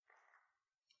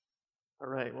All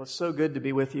right. Well, it's so good to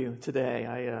be with you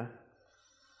today.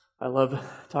 I love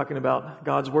talking about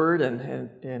God's Word and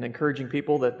encouraging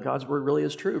people that God's Word really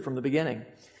is true from the beginning.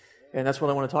 And that's what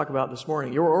I want to talk about this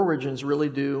morning. Your origins really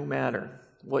do matter.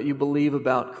 What you believe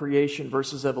about creation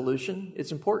versus evolution,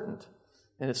 it's important.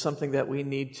 And it's something that we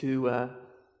need to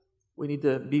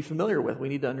be familiar with. We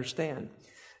need to understand.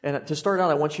 And to start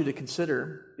out, I want you to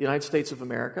consider the United States of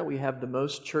America. We have the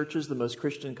most churches, the most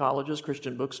Christian colleges,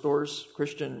 Christian bookstores,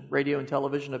 Christian radio and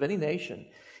television of any nation.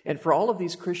 And for all of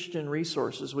these Christian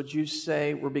resources, would you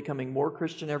say we're becoming more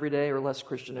Christian every day or less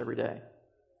Christian every day?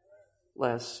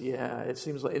 Less, yeah. It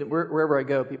seems like wherever I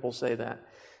go, people say that.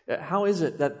 How is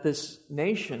it that this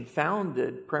nation,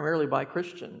 founded primarily by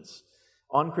Christians,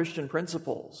 on Christian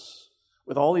principles,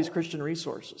 with all these Christian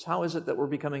resources, how is it that we're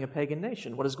becoming a pagan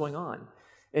nation? What is going on?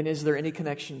 And is there any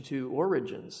connection to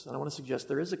origins? And I want to suggest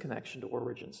there is a connection to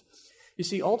origins. You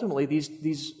see, ultimately,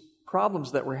 these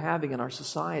problems that we're having in our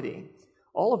society,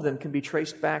 all of them can be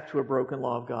traced back to a broken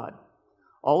law of God.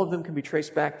 All of them can be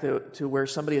traced back to where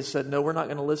somebody has said, no, we're not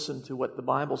going to listen to what the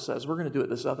Bible says. We're going to do it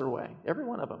this other way. Every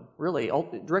one of them, really,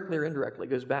 directly or indirectly,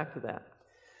 goes back to that.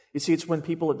 You see, it's when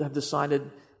people have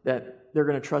decided that they're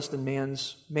going to trust in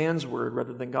man's word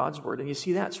rather than God's word. And you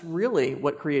see, that's really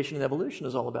what creation and evolution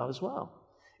is all about as well.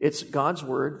 It's God's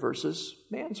word versus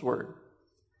man's word.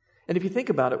 And if you think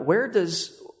about it, where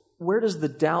does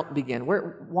the doubt begin?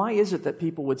 Why is it that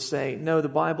people would say, no, the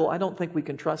Bible, I don't think we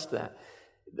can trust that?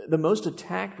 The most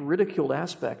attacked, ridiculed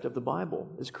aspect of the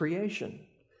Bible is creation.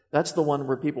 That's the one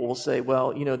where people will say,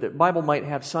 well, you know, the Bible might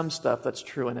have some stuff that's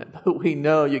true in it, but we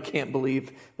know you can't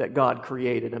believe that God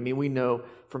created. I mean, we know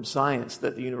from science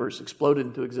that the universe exploded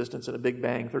into existence in a Big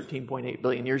Bang 13.8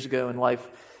 billion years ago, and life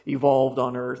evolved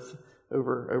on Earth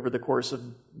over the course of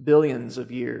billions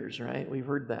of years, right? We've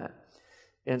heard that.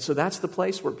 And so that's the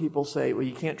place where people say, well,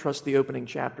 you can't trust the opening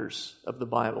chapters of the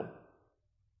Bible.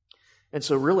 And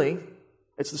so really,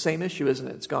 it's the same issue, isn't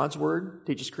it? It's God's word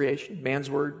teaches creation, man's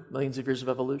word, millions of years of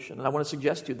evolution. And I want to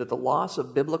suggest to you that the loss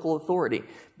of biblical authority,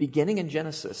 beginning in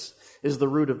Genesis, is the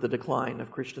root of the decline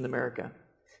of Christian America.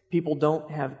 People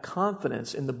don't have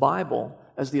confidence in the Bible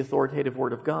as the authoritative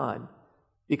word of God,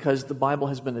 because the Bible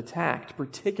has been attacked,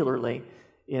 particularly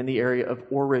in the area of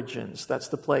origins. That's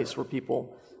the place where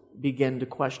people begin to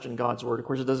question God's word. Of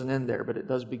course, it doesn't end there, but it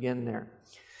does begin there.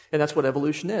 And that's what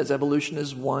evolution is. Evolution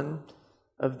is one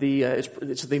of the,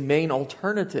 it's the main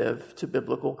alternative to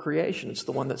biblical creation. It's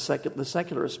the one that the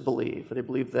secularists believe. They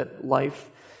believe that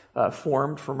life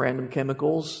formed from random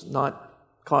chemicals, not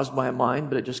caused by a mind,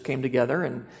 but it just came together,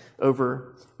 and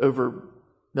over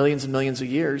millions and millions of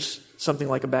years, something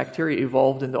like a bacteria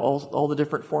evolved into all the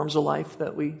different forms of life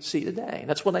that we see today. And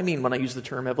that's what I mean when I use the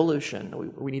term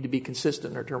evolution. We need to be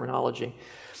consistent in our terminology.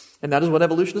 And that is what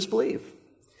evolutionists believe.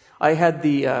 I had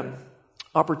the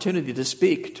opportunity to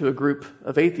speak to a group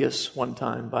of atheists one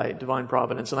time by divine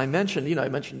providence. And I mentioned,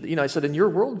 I said, in your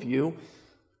worldview,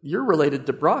 you're related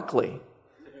to broccoli.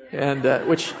 And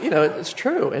which, it's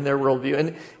true in their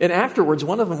worldview. And afterwards,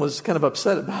 one of them was kind of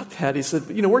upset about that. He said,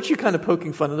 weren't you kind of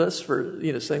poking fun at us for,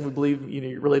 saying we believe,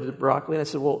 you're related to broccoli? And I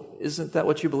said, well, isn't that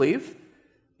what you believe?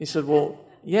 He said, well,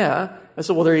 yeah. I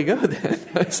said, well, there you go then.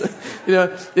 I said,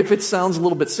 if it sounds a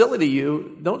little bit silly to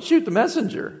you, don't shoot the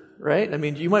messenger, right? I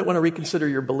mean, you might want to reconsider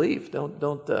your belief.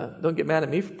 Don't get mad at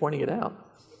me for pointing it out,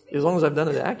 as long as I've done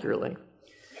it accurately.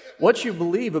 What you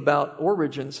believe about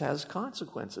origins has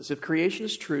consequences. If creation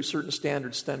is true, certain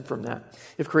standards stem from that.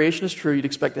 If creation is true, you'd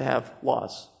expect to have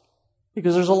laws,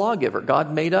 because there's a lawgiver.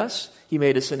 God made us. He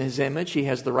made us in His image. He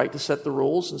has the right to set the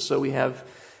rules, and so we have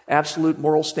absolute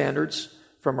moral standards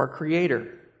from our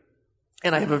Creator.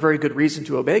 And I have a very good reason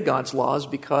to obey God's laws,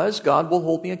 because God will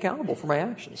hold me accountable for my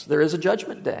actions. There is a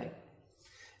judgment day.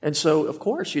 And so, of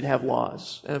course, you'd have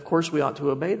laws, and of course we ought to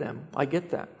obey them. I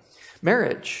get that.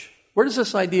 Marriage. Where does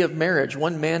this idea of marriage,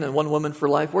 one man and one woman for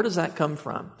life, where does that come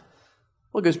from?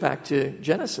 Well, it goes back to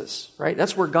Genesis, right?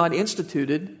 That's where God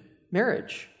instituted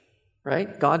marriage,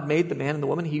 right? God made the man and the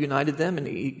woman, He united them, and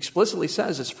He explicitly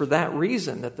says it's for that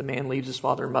reason that the man leaves his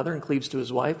father and mother and cleaves to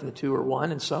his wife, and the two are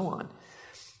one, and so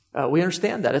on. We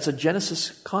understand that. It's a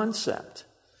Genesis concept.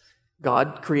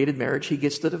 God created marriage. He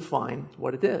gets to define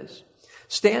what it is.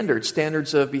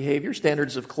 Standards of behavior,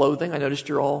 standards of clothing. I noticed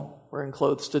you're all wearing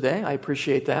clothes today. I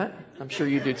appreciate that. I'm sure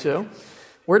you do too.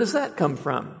 Where does that come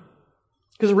from?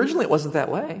 Because originally it wasn't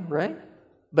that way, right?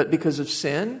 But because of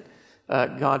sin,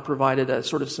 God provided a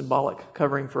sort of symbolic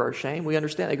covering for our shame. We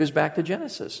understand. It goes back to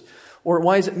Genesis. Or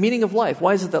why is it meaning of life?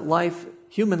 Why is it that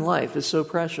human life, is so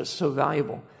precious, so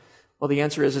valuable? Well, the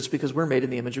answer is it's because we're made in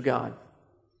the image of God.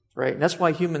 right? And that's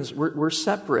why humans, we're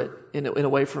separate in a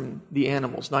way from the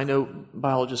animals. And I know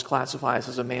biologists classify us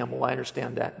as a mammal. I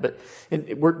understand that. But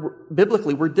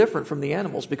biblically, we're different from the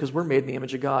animals because we're made in the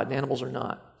image of God, and animals are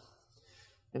not.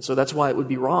 And so that's why it would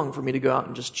be wrong for me to go out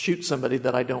and just shoot somebody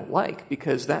that I don't like,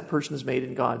 because that person is made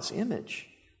in God's image,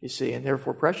 you see, and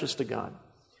therefore precious to God.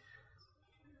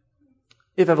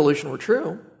 If evolution were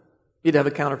true, you'd have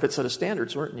a counterfeit set of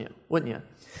standards, wouldn't you?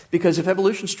 Because if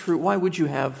evolution's true, why would you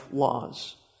have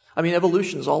laws? I mean,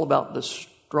 evolution is all about the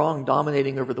strong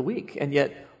dominating over the weak, and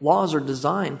yet laws are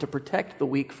designed to protect the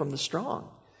weak from the strong.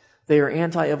 They are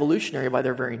anti-evolutionary by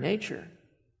their very nature.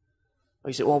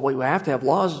 You say, well, we have to have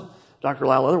laws, Dr.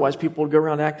 Lyle, otherwise people would go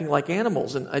around acting like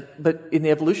animals. But in the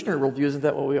evolutionary worldview, isn't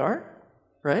that what we are?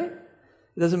 Right?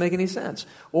 It doesn't make any sense.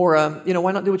 Or,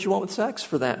 why not do what you want with sex,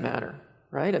 for that matter?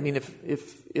 Right? I mean,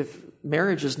 if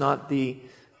marriage is not the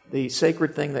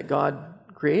sacred thing that God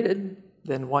created,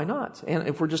 then why not? And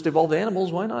if we're just evolved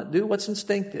animals, why not do what's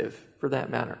instinctive, for that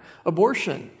matter?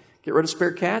 Abortion. Get rid of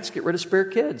spare cats, get rid of spare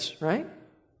kids, right?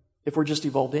 If we're just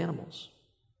evolved animals.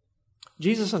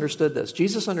 Jesus understood this.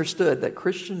 Jesus understood that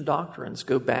Christian doctrines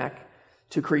go back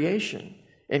to creation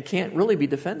and can't really be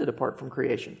defended apart from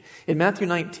creation. In Matthew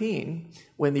 19,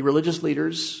 when the religious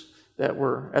leaders that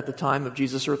were at the time of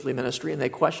Jesus' earthly ministry, and they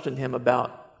questioned him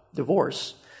about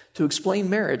divorce, to explain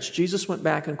marriage, Jesus went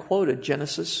back and quoted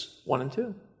Genesis 1 and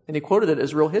 2. And he quoted it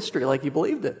as real history, like he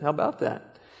believed it. How about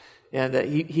that? And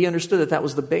he understood that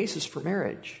was the basis for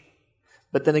marriage.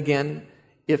 But then again,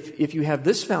 if you have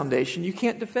this foundation, you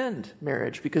can't defend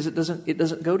marriage because it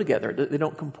doesn't go together. They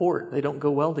don't comport. They don't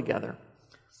go well together.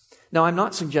 Now, I'm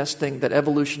not suggesting that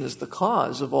evolution is the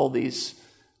cause of all these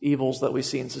evils that we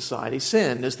see in society.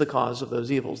 Sin is the cause of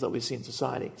those evils that we see in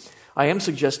society. I am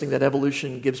suggesting that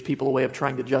evolution gives people a way of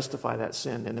trying to justify that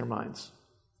sin in their minds,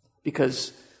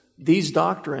 because these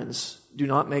doctrines do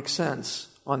not make sense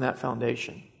on that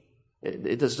foundation.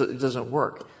 It doesn't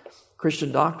work.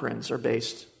 Christian doctrines are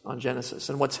based on Genesis.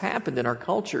 And what's happened in our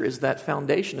culture is that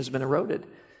foundation has been eroded.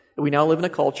 We now live in a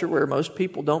culture where most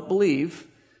people don't believe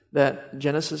that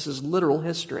Genesis is literal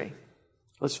history.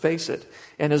 Let's face it.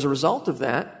 And as a result of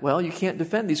that, well, you can't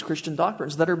defend these Christian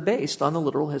doctrines that are based on the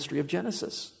literal history of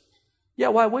Genesis. Yeah,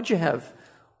 why would you have,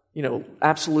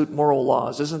 absolute moral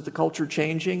laws? Isn't the culture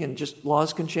changing and just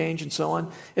laws can change and so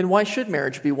on? And why should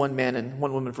marriage be one man and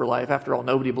one woman for life? After all,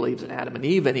 nobody believes in Adam and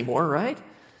Eve anymore, right?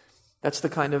 That's the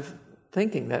kind of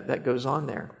thinking that goes on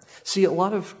there. See, a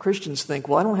lot of Christians think,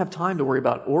 well, I don't have time to worry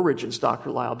about origins,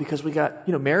 Dr. Lyle, because we got,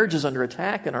 marriage is under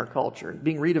attack in our culture,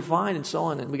 being redefined and so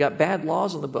on, and we got bad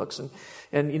laws on the books,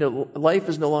 and life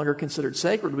is no longer considered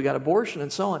sacred, we got abortion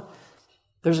and so on.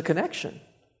 There's a connection,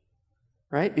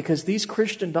 right? Because these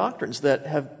Christian doctrines that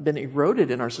have been eroded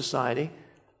in our society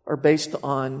are based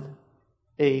on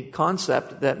a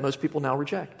concept that most people now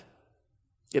reject.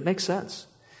 It makes sense.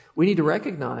 We need to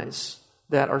recognize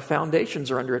that our foundations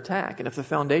are under attack. And if the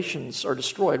foundations are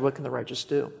destroyed, what can the righteous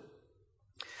do?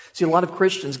 See, a lot of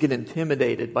Christians get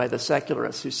intimidated by the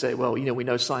secularists who say, well, we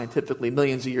know scientifically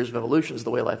millions of years of evolution is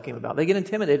the way life came about. They get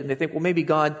intimidated and they think, well, maybe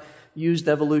God used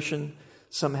evolution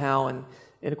somehow.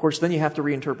 And of course, then you have to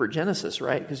reinterpret Genesis,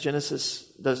 right? Because Genesis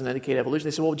doesn't indicate evolution.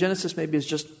 They say, well, Genesis maybe is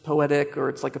just poetic or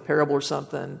it's like a parable or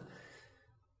something.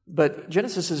 But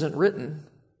Genesis isn't written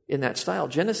in that style.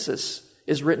 Genesis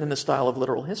is written in the style of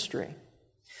literal history.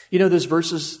 Those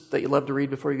verses that you love to read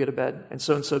before you go to bed, and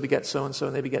so beget so-and-so,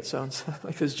 and they beget so-and-so,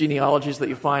 like those genealogies that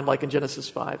you find like in Genesis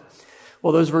 5.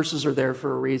 Well, those verses are there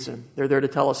for a reason. They're there to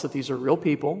tell us that these are real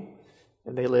people,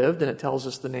 and they lived, and it tells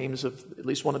us the names of at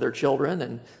least one of their children,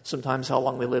 and sometimes how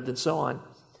long they lived, and so on.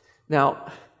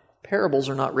 Now, parables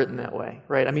are not written that way,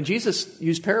 right? I mean, Jesus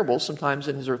used parables sometimes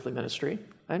in his earthly ministry.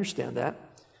 I understand that.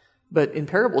 But in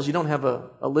parables, you don't have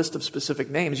a list of specific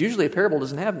names. Usually a parable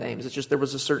doesn't have names. It's just there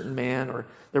was a certain man or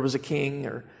there was a king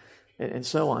and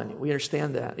so on. We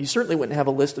understand that. You certainly wouldn't have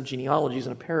a list of genealogies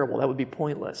in a parable. That would be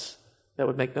pointless. That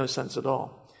would make no sense at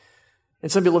all.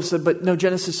 And some people have said, but no,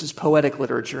 Genesis is poetic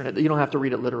literature, and you don't have to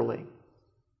read it literally.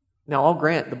 Now, I'll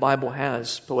grant the Bible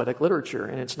has poetic literature,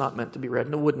 and it's not meant to be read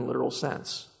in a wooden literal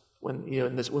sense. When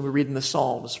when we read in the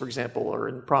Psalms, for example, or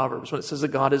in Proverbs, when it says that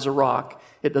God is a rock,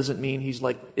 it doesn't mean he's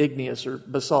like igneous or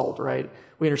basalt, right?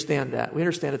 We understand that. We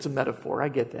understand it's a metaphor. I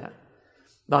get that.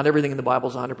 Not everything in the Bible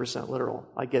is 100% literal.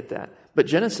 I get that. But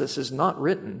Genesis is not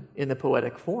written in the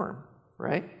poetic form,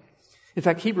 right? In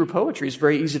fact, Hebrew poetry is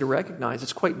very easy to recognize.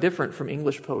 It's quite different from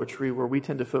English poetry, where we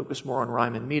tend to focus more on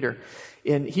rhyme and meter.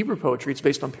 In Hebrew poetry, it's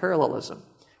based on parallelism,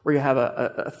 where you have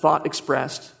a thought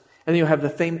expressed, and then you have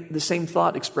the same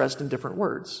thought expressed in different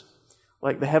words.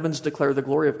 Like the heavens declare the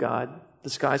glory of God, The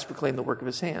skies proclaim the work of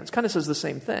his hands. Kind of says the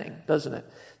same thing, doesn't it?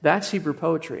 That's Hebrew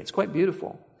poetry. It's quite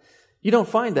beautiful. You don't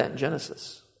find that in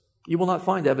Genesis. You will not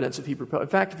find evidence of Hebrew poetry. In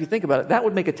fact, if you think about it, that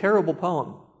would make a terrible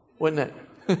poem, wouldn't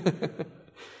it?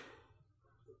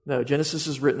 No, Genesis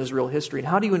is written as real history. And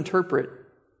how do you interpret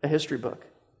a history book?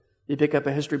 You pick up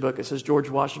a history book, it says George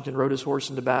Washington rode his horse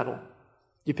into battle.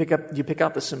 You pick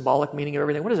out the symbolic meaning of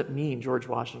everything. What does it mean, George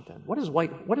Washington? What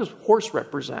does horse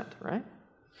represent, right?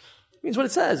 It means what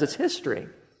it says. It's history.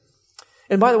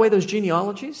 And by the way, those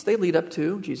genealogies, they lead up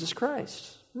to Jesus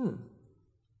Christ.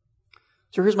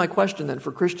 So here's my question then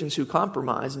for Christians who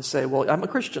compromise and say, well, I'm a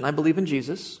Christian. I believe in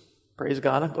Jesus. Praise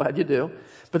God. I'm glad you do.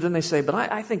 But then they say, but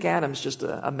I think Adam's just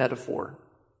a metaphor.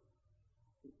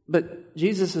 But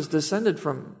Jesus is descended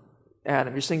from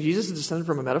Adam. You're saying Jesus is descended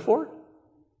from a metaphor?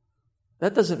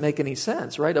 That doesn't make any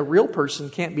sense, right? A real person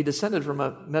can't be descended from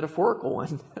a metaphorical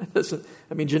one.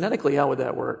 Genetically, how would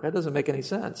that work? That doesn't make any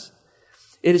sense.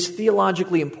 It is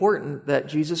theologically important that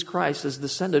Jesus Christ is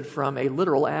descended from a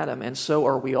literal Adam, and so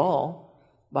are we all.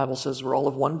 The Bible says we're all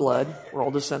of one blood. We're all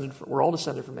descended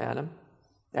from Adam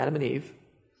and Eve.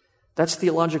 That's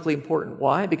theologically important.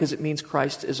 Why? Because it means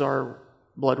Christ is our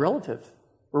blood relative.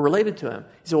 We're related to him.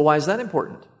 You say, well, why is that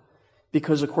important?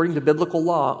 Because according to biblical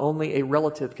law, only a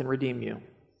relative can redeem you.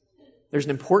 There's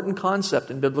an important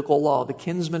concept in biblical law, the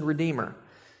kinsman redeemer.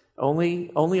 Only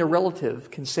a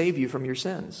relative can save you from your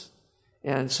sins.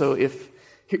 And so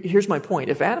here's my point.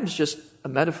 If Adam's just a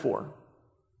metaphor,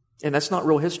 and that's not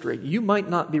real history, you might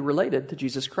not be related to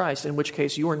Jesus Christ, in which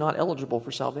case you are not eligible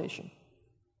for salvation.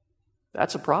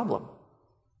 That's a problem.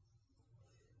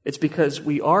 It's because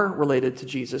we are related to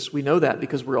Jesus. We know that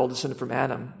because we're all descended from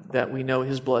Adam, that we know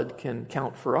his blood can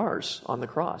count for ours on the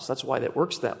cross. That's why that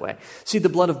works that way. See, the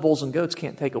blood of bulls and goats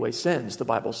can't take away sins, the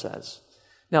Bible says.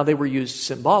 Now, they were used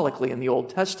symbolically in the Old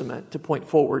Testament to point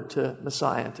forward to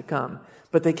Messiah to come,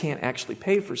 but they can't actually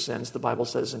pay for sins, the Bible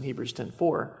says in Hebrews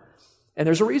 10:4. And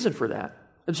there's a reason for that.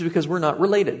 It's because we're not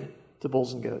related to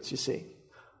bulls and goats, you see.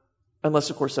 Unless,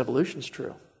 of course, evolution's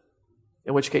true,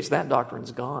 in which case that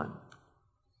doctrine's gone.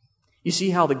 You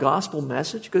see how the gospel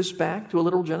message goes back to a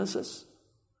literal Genesis?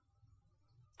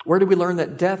 Where do we learn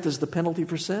that death is the penalty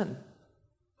for sin?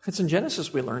 It's in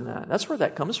Genesis we learn that. That's where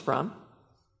that comes from.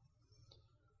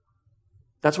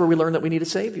 That's where we learn that we need a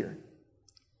Savior.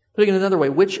 Putting it another way,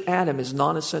 which Adam is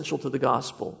non-essential to the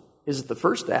gospel? Is it the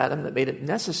first Adam that made it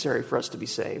necessary for us to be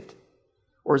saved?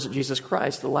 Or is it Jesus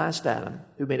Christ, the last Adam,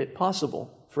 who made it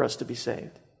possible for us to be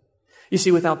saved? You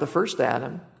see, without the first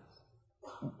Adam,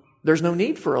 there's no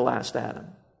need for a last Adam,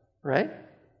 right?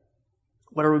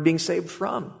 What are we being saved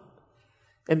from?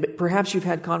 And perhaps you've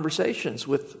had conversations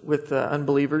with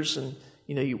unbelievers and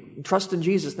you trust in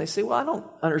Jesus, and they say, well, I don't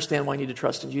understand why I need to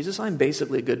trust in Jesus. I'm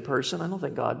basically a good person. I don't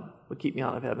think God would keep me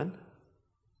out of heaven.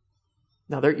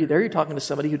 Now, there you're talking to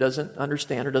somebody who doesn't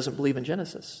understand or doesn't believe in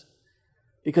Genesis.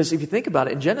 Because if you think about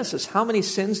it, in Genesis, how many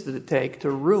sins did it take to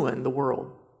ruin the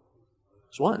world?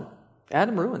 It's one.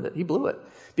 Adam ruined it. He blew it.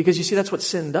 Because you see, that's what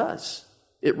sin does.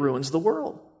 It ruins the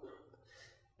world.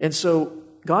 And so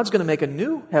God's going to make a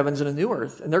new heavens and a new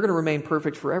earth, and they're going to remain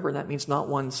perfect forever, and that means not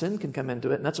one sin can come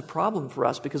into it, and that's a problem for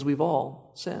us because we've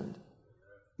all sinned.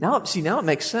 Now it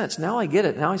makes sense. Now I get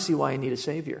it. Now I see why I need a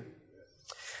Savior.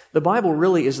 The Bible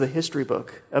really is the history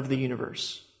book of the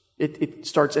universe. It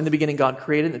starts in the beginning, God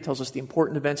created, and it tells us the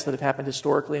important events that have happened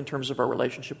historically in terms of our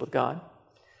relationship with God.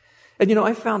 And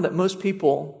I found that most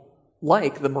people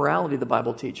like the morality the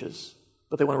Bible teaches,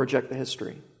 but they want to reject the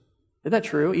history. Isn't that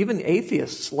true? Even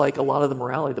atheists like a lot of the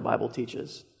morality the Bible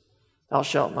teaches. Thou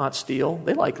shalt not steal.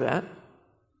 They like that.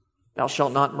 Thou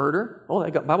shalt not murder. Oh,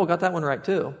 the Bible got that one right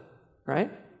too,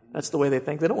 right? That's the way they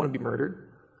think. They don't want to be murdered.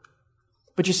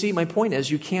 But you see, my point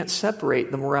is you can't separate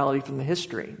the morality from the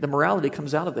history. The morality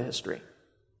comes out of the history.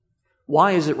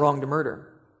 Why is it wrong to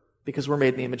murder? Because we're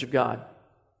made in the image of God.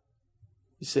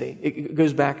 You see, it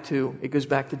goes back to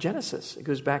Genesis. It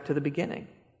goes back to the beginning.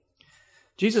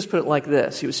 Jesus put it like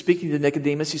this. He was speaking to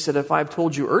Nicodemus. He said, if I've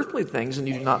told you earthly things and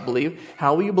you do not believe,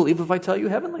 how will you believe if I tell you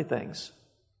heavenly things?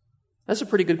 That's a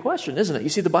pretty good question, isn't it? You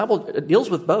see, the Bible deals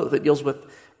with both. It deals with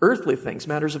earthly things,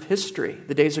 matters of history,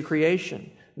 the days of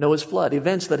creation, Noah's flood,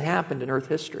 events that happened in earth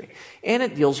history. And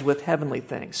it deals with heavenly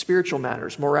things, spiritual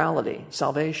matters, morality,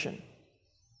 salvation.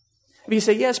 If you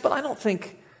say, yes, but I don't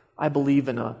think I believe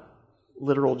in a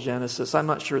literal Genesis. I'm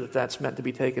not sure that that's meant to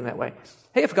be taken that way.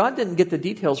 Hey, if God didn't get the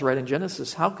details right in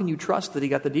Genesis, how can you trust that he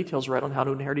got the details right on how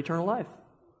to inherit eternal life?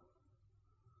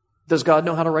 Does God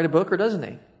know how to write a book or doesn't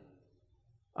he?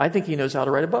 I think he knows how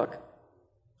to write a book.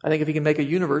 I think if he can make a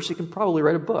universe, he can probably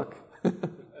write a book.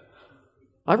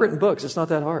 I've written books. It's not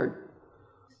that hard.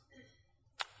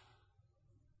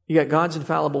 You got God's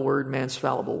infallible word, man's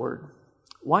fallible word.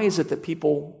 Why is it that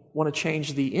people want to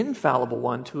change the infallible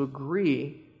one to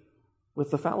agree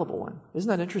with the fallible one? Isn't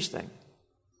that interesting?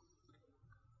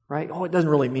 Right? Oh, it doesn't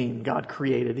really mean God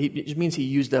created. It means he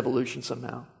used evolution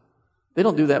somehow. They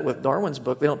don't do that with Darwin's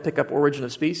book. They don't pick up Origin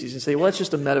of Species and say, well, that's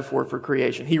just a metaphor for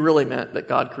creation. He really meant that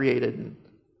God created.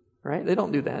 Right? They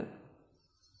don't do that.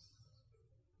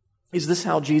 Is this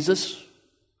how Jesus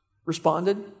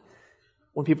responded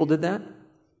when people did that?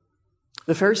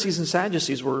 The Pharisees and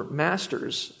Sadducees were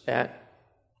masters at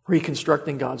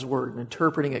reconstructing God's word and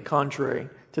interpreting it contrary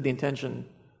to the intention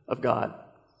of God.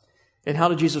 And how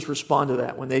did Jesus respond to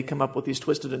that when they come up with these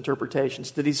twisted interpretations?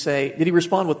 Did he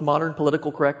respond with modern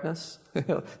political correctness?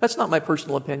 That's not my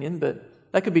personal opinion, but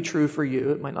that could be true for you.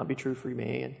 It might not be true for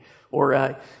me.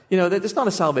 It's not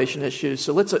a salvation issue,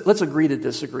 so let's agree to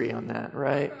disagree on that,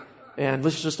 right? And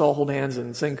let's just all hold hands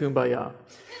and sing Kumbaya.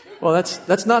 Well,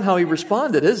 that's not how he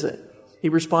responded, is it? He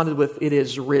responded with, "It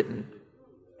is written.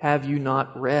 Have you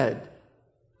not read?"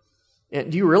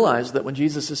 And do you realize that when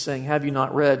Jesus is saying, "Have you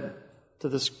not read?" to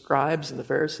the scribes and the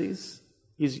Pharisees,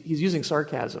 he's using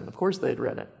sarcasm. Of course they had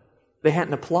read it. They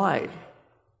hadn't applied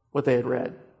what they had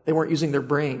read. They weren't using their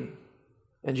brain.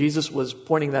 And Jesus was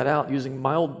pointing that out using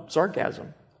mild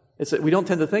sarcasm. We don't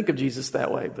tend to think of Jesus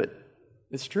that way, but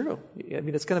it's true. I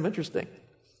mean, it's kind of interesting.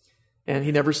 And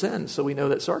he never sinned, so we know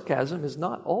that sarcasm is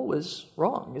not always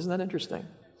wrong. Isn't that interesting?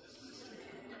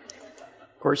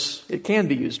 Of course, it can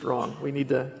be used wrong. We need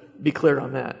to be clear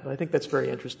on that. But I think that's very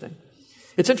interesting.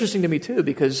 It's interesting to me, too,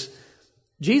 because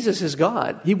Jesus is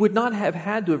God. He would not have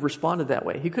had to have responded that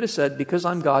way. He could have said, "Because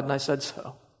I'm God and I said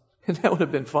so." And that would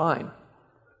have been fine.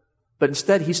 But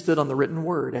instead, he stood on the written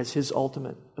word as his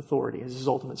ultimate authority, as his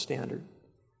ultimate standard.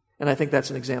 And I think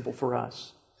that's an example for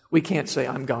us. We can't say,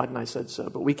 "I'm God and I said so,"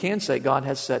 but we can say God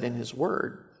has said in his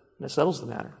word, and it settles the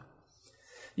matter.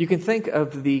 You can think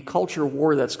of the culture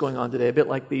war that's going on today a bit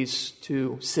like these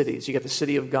two cities. You got the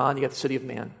city of God, you got the city of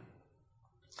man.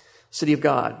 City of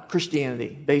God, Christianity,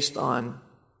 based on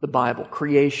the Bible,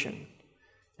 creation.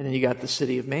 And then you got the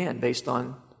city of man, based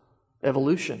on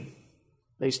evolution,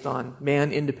 based on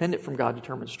man independent from God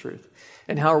determines truth.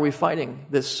 And how are we fighting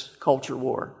this culture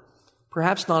war?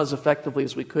 Perhaps not as effectively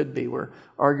as we could be. We're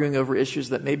arguing over issues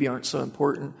that maybe aren't so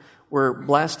important. We're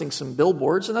blasting some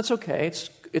billboards, and that's okay.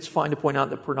 It's fine to point out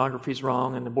that pornography's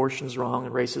wrong and abortion's wrong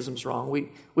and racism's wrong.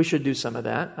 We should do some of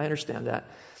that. I understand that.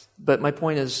 But my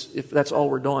point is, if that's all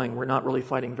we're doing, we're not really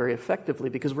fighting very effectively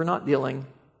because we're not dealing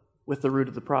with the root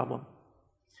of the problem.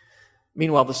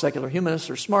 Meanwhile, the secular humanists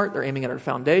are smart. They're aiming at our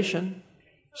foundation,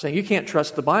 saying you can't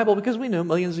trust the Bible because we know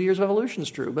millions of years of evolution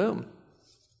is true. Boom.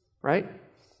 Right?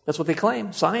 That's what they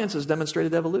claim. Science has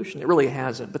demonstrated evolution. It really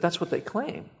hasn't, but that's what they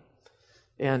claim.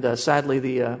 And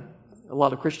sadly, a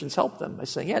lot of Christians help them by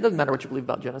saying, yeah, it doesn't matter what you believe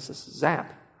about Genesis.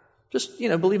 Zap. Just,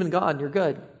 believe in God and you're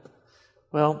good.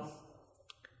 Well,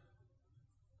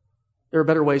 there are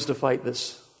better ways to fight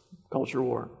this culture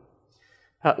war.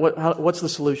 What's the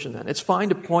solution then? It's fine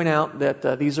to point out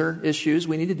that these are issues.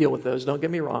 We need to deal with those. Don't get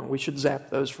me wrong. We should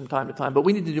zap those from time to time. But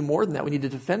we need to do more than that. We need to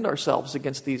defend ourselves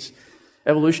against these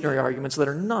evolutionary arguments that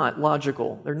are not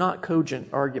logical. They're not cogent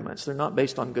arguments. They're not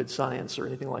based on good science or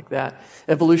anything like that.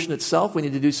 Evolution itself, we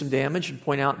need to do some damage and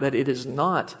point out that it is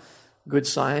not good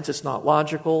science. It's not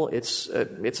logical. It's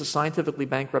a scientifically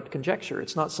bankrupt conjecture.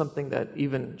 It's not something that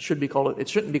even should be called, it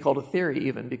shouldn't be called a theory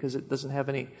even because it doesn't have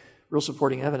any real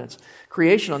supporting evidence.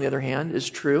 Creation, on the other hand,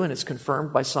 is true and it's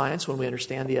confirmed by science when we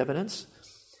understand the evidence.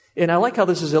 And I like how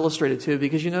this is illustrated too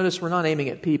because you notice we're not aiming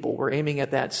at people. We're aiming at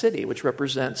that city, which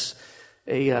represents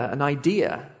an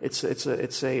idea. It's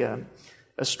a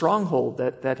stronghold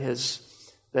that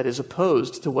is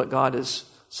opposed to what God has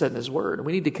said in his word. And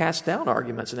we need to cast down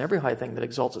arguments and every high thing that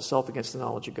exalts itself against the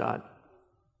knowledge of God.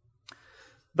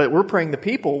 But we're praying the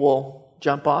people will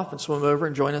jump off and swim over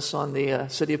and join us on the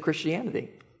city of Christianity.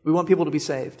 We want people to be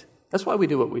saved. That's why we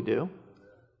do what we do.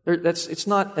 It's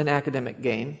not an academic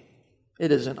game.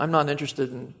 It isn't. I'm not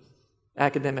interested in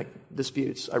academic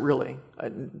disputes.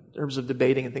 In terms of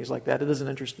debating and things like that, it doesn't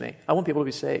interest me. I want people to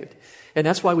be saved. And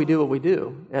that's why we do what we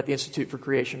do at the Institute for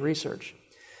Creation Research.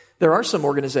 There are some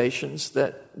organizations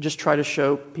that just try to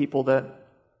show people that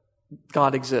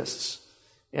God exists.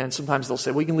 And sometimes they'll say,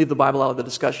 we can leave the Bible out of the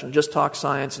discussion, just talk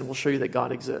science and we'll show you that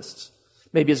God exists.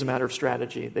 Maybe as a matter of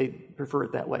strategy. They prefer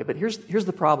it that way. But here's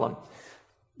the problem.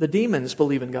 The demons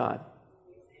believe in God.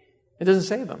 It doesn't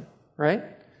save them, right?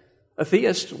 A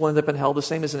theist will end up in hell the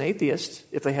same as an atheist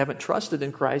if they haven't trusted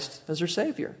in Christ as their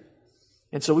Savior.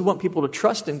 And so we want people to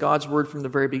trust in God's Word from the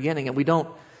very beginning, and we don't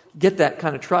get that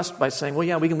kind of trust by saying, well,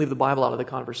 yeah, we can leave the Bible out of the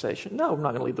conversation. No, we're not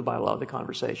going to leave the Bible out of the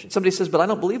conversation. Somebody says, but I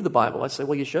don't believe the Bible. I say,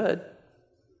 well, you should.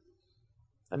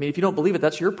 I mean, if you don't believe it,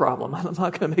 that's your problem. I'm not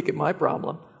going to make it my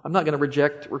problem. I'm not going to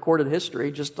reject recorded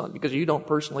history just because you don't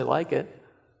personally like it.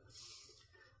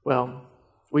 Well,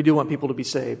 we do want people to be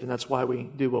saved, and that's why we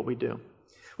do what we do.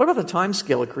 What about the time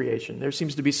scale of creation? There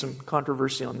seems to be some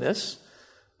controversy on this.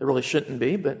 There really shouldn't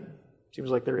be, but it seems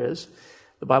like there is.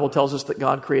 The Bible tells us that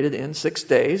God created in 6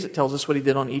 days. It tells us what he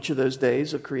did on each of those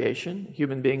days of creation.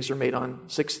 Human beings are made on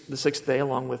the sixth day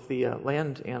along with the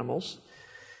land animals.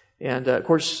 And, of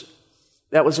course,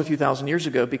 that was a few thousand years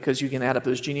ago because you can add up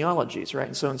those genealogies, right?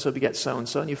 And so beget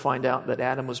so-and-so, and you find out that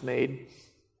Adam was made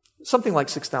something like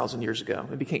 6,000 years ago.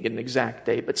 Maybe you can't get an exact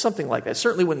date, but something like that. It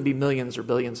certainly wouldn't be millions or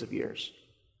billions of years.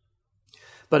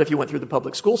 But if you went through the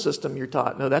public school system, you're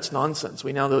taught, no, that's nonsense.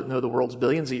 We now know the world's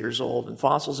billions of years old, and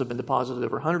fossils have been deposited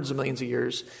over hundreds of millions of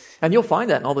years. And you'll find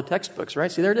that in all the textbooks,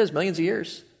 right? See, there it is, millions of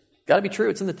years. Got to be true.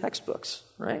 It's in the textbooks,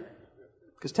 right?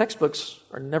 Because textbooks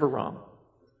are never wrong.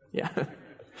 Yeah.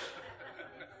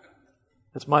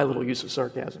 That's my little use of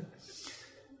sarcasm.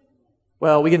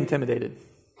 Well, we get intimidated.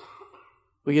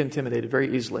 We get intimidated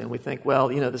very easily, and we think, well,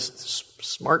 this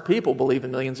smart people believe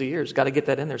in millions of years. Got to get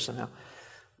that in there somehow.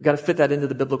 We've got to fit that into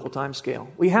the biblical time scale.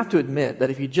 We have to admit that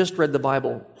if you just read the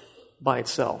Bible by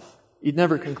itself, you'd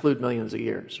never conclude millions of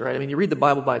years, right? I mean, you read the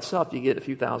Bible by itself, you get a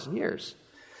few thousand years.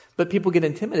 But people get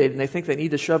intimidated, and they think they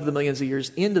need to shove the millions of years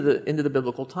into the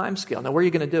biblical time scale. Now, where are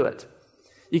you going to do it?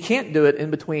 You can't do it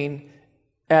in between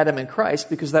Adam and Christ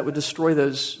because that would destroy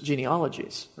those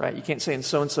genealogies, right? You can't say, and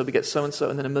so-and-so beget so-and-so,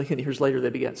 and then a million years later they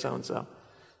beget so-and-so.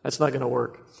 That's not going to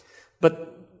work.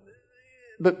 But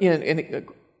the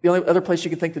only other place you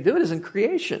can think to do it is in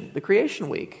creation, the creation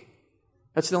week.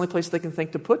 That's the only place they can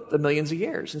think to put the millions of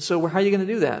years. And so how are you going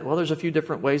to do that? Well, there's a few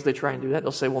different ways they try and do that.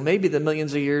 They'll say, well, maybe the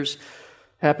millions of years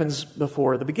happens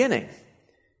before the beginning.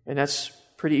 And that's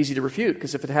pretty easy to refute,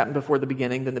 because if it happened before the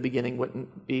beginning, then the beginning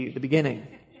wouldn't be the beginning.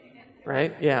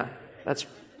 Right? Yeah, that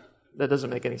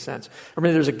doesn't make any sense. Or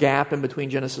maybe there's a gap in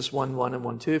between Genesis 1:1 and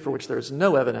 1:2 for which there is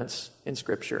no evidence in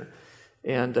Scripture,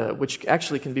 and which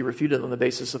actually can be refuted on the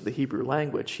basis of the Hebrew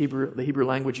language. The Hebrew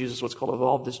language uses what's called a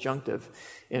evolved disjunctive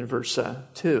in verse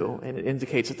 2, and it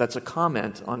indicates that that's a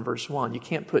comment on verse 1. You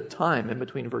can't put time in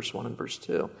between verse 1 and verse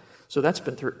 2. So that's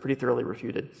been pretty thoroughly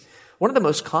refuted. One of the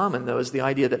most common, though, is the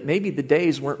idea that maybe the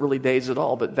days weren't really days at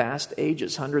all, but vast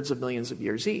ages, hundreds of millions of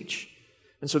years each.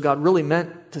 And so God really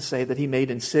meant to say that he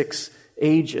made in 6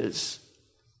 ages.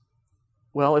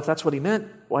 Well, if that's what he meant,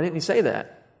 why didn't he say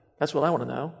that? That's what I want to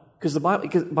know. Because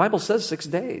the Bible says 6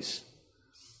 days.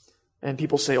 And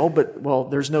people say,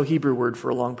 there's no Hebrew word for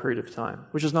a long period of time,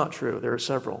 which is not true. There are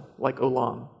several, like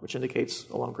olam, which indicates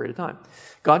a long period of time.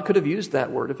 God could have used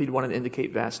that word if he'd wanted to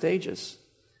indicate vast ages.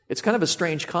 It's kind of a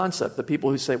strange concept, the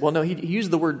people who say, well, no, he used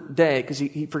the word day because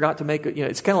he forgot to make it,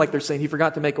 it's kind of like they're saying he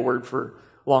forgot to make a word for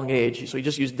long age, so he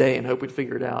just used day and hoped we'd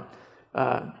figure it out.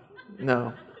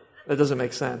 No, that doesn't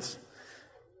make sense.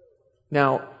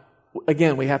 Now,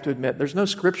 again, we have to admit there's no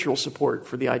scriptural support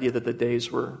for the idea that the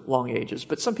days were long ages,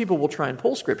 but some people will try and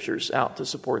pull scriptures out to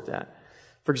support that.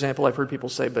 For example, I've heard people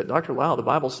say, but Dr. Lau, the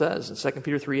Bible says in 2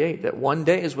 Peter 3:8 that 1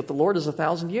 day is with the Lord as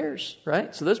 1,000 years,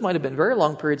 right? So those might have been very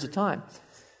long periods of time.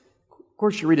 Of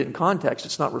course, you read it in context,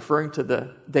 it's not referring to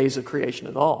the days of creation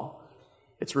at all.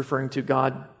 It's referring to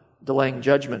God delaying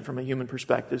judgment from a human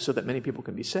perspective so that many people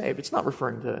can be saved. It's not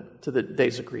referring to the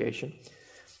days of creation.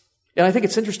 And I think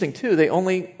it's interesting, too, they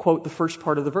only quote the first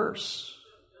part of the verse.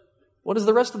 What does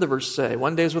the rest of the verse say?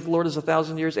 1 day is with the Lord is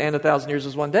 1,000 years, and 1,000 years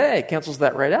is 1 day. It cancels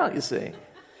that right out, you see.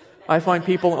 I find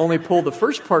people only pull the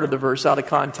first part of the verse out of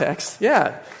context,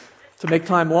 to make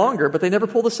time longer, but they never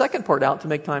pull the second part out to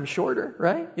make time shorter,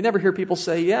 right? You never hear people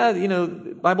say,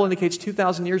 the Bible indicates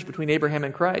 2,000 years between Abraham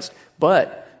and Christ,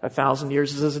 but 1,000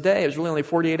 years is as a day. It was really only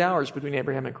 48 hours between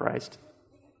Abraham and Christ.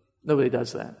 Nobody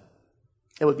does that.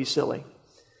 That would be silly.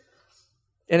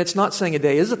 And it's not saying a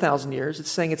day is 1,000 years. It's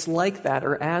saying it's like that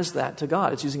or as that to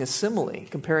God. It's using a simile,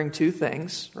 comparing two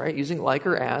things, right? Using like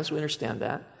or as. We understand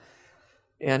that.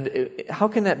 And how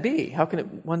can that be? How can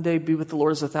it 1 day be with the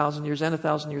Lord as 1,000 years and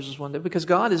 1,000 years is 1 day? Because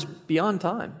God is beyond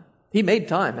time. He made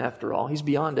time, after all. He's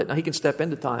beyond it. Now, he can step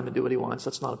into time and do what he wants.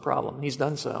 That's not a problem. He's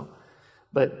done so.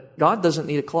 But God doesn't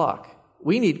need a clock.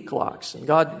 We need clocks, and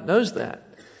God knows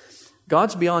that.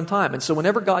 God's beyond time. And so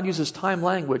whenever God uses time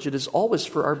language, it is always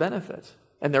for our benefit,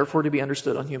 and therefore to be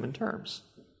understood on human terms.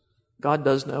 God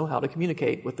does know how to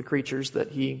communicate with the creatures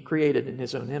that he created in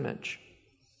his own image.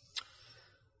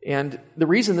 And the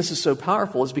reason this is so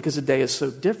powerful is because a day is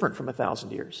so different from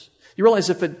 1,000 years. You realize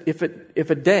if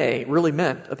a day really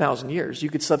meant 1,000 years, you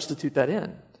could substitute that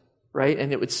in. right?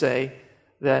 And it would say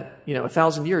that,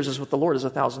 1,000 years is what the Lord is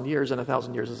 1,000 years, and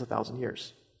 1,000 years is 1,000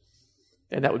 years.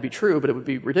 And that would be true, but it would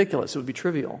be ridiculous. It would be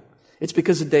trivial. It's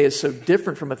because a day is so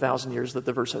different from 1,000 years that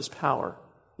the verse has power.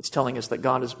 It's telling us that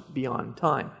God is beyond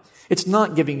time. It's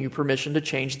not giving you permission to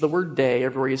change the word day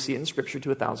everywhere you see it in Scripture to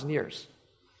 1,000 years.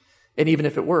 And even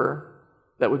if it were,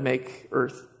 that would make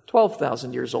Earth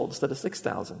 12,000 years old instead of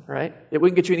 6,000, right? It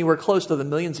wouldn't get you anywhere close to the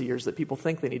millions of years that people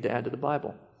think they need to add to the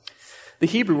Bible. The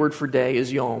Hebrew word for day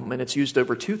is yom, and it's used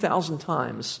over 2,000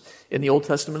 times in the Old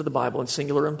Testament of the Bible in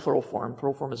singular and plural form.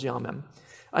 Plural form is yomim.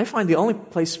 I find the only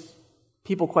place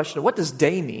people question, what does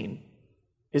day mean,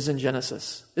 is in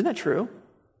Genesis. Isn't that true?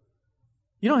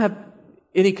 You don't have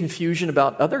any confusion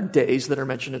about other days that are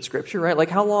mentioned in Scripture, right? Like,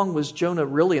 how long was Jonah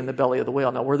really in the belly of the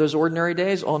whale? Now, were those ordinary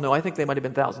days? Oh, no, I think they might have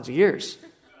been thousands of years.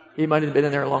 He might have been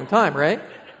in there a long time, right?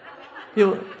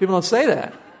 People don't say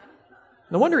that.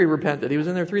 No wonder he repented. He was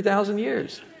in there 3,000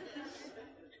 years.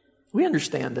 We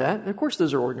understand that. Of course,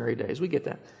 those are ordinary days. We get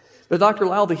that. But Dr.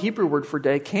 Lau, the Hebrew word for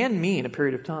day can mean a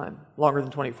period of time, longer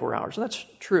than 24 hours. And that's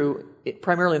true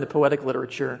primarily in the poetic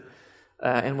literature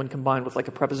and when combined with like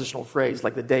a prepositional phrase,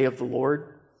 like the day of the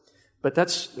Lord. But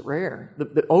that's rare.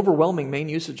 The overwhelming main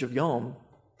usage of yom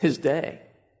is day.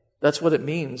 That's what it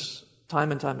means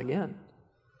time and time again.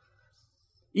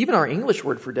 Even our English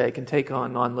word for day can take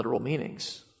on non-literal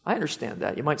meanings. I understand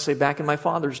that. You might say, back in my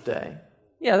father's day.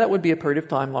 Yeah, that would be a period of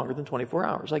time longer than 24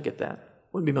 hours. I get that.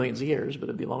 Wouldn't be millions of years, but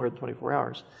it'd be longer than 24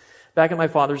 hours. Back in my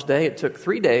father's day, it took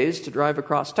 3 days to drive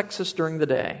across Texas during the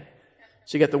day.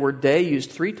 So you got the word day used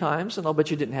 3 times, and I'll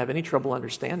bet you didn't have any trouble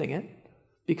understanding it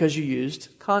because you used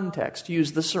context. You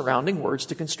used the surrounding words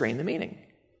to constrain the meaning.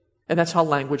 And that's how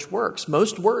language works.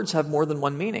 Most words have more than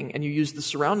one meaning, and you use the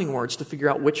surrounding words to figure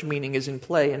out which meaning is in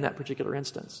play in that particular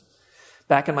instance.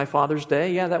 Back in my father's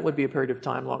day, yeah, that would be a period of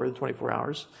time longer than 24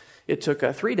 hours. It took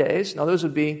 3 days. Now, those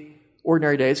would be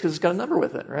ordinary days because it's got a number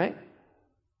with it, right?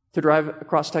 To drive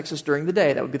across Texas during the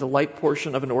day, that would be the light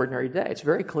portion of an ordinary day. It's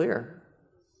very clear.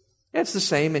 It's the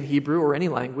same in Hebrew or any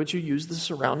language. You use the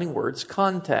surrounding words,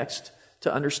 context,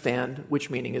 to understand which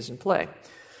meaning is in play.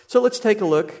 So let's take a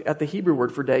look at the Hebrew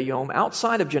word for day, yom,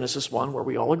 outside of Genesis 1, where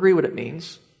we all agree what it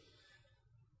means,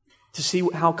 to see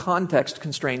how context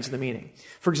constrains the meaning.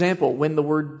 For example, when the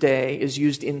word day is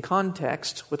used in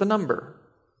context with a number,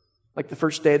 like the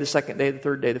first day, the second day, the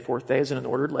third day, the fourth day is in an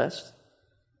ordered list,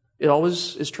 it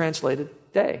always is translated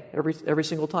day every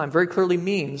single time. Very clearly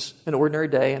means an ordinary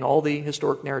day in all the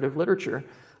historic narrative literature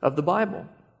of the Bible.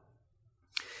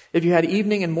 If you had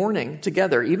evening and morning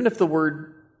together, even if the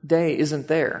word day isn't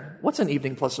there, what's an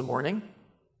evening plus a morning?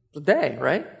 It's a day,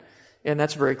 right? And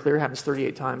that's very clear. It happens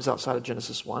 38 times outside of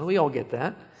Genesis 1. We all get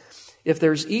that. If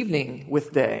there's evening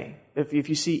with day, if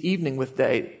you see evening with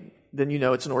day, then you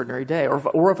know it's an ordinary day.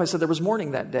 Or if I said there was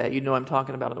morning that day, you know I'm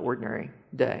talking about an ordinary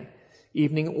day.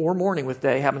 Evening or morning with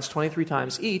day happens 23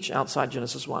 times each outside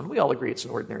Genesis 1. We all agree it's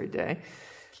an ordinary day.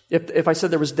 If I said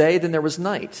there was day, then there was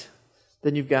night.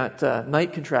 Then you've got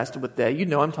night contrasted with day. You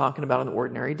know I'm talking about an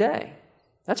ordinary day.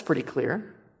 That's pretty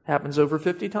clear. Happens over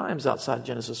 50 times outside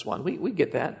Genesis 1. We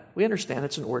get that. We understand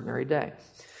it's an ordinary day.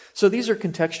 So these are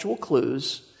contextual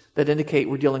clues that indicate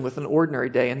we're dealing with an ordinary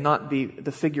day and not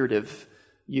the figurative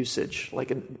usage,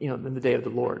 like in the day of the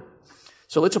Lord.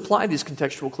 So let's apply these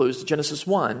contextual clues to Genesis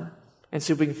 1 and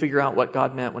see if we can figure out what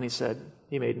God meant when he said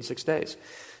he made in 6 days.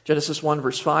 Genesis 1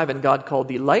 verse 5, and God called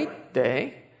the light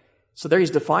day. So there he's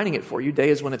defining it for you. Day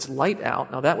is when it's light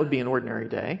out. Now that would be an ordinary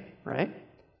day, right?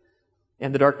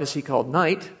 And the darkness he called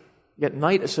night. You got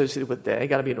night associated with day,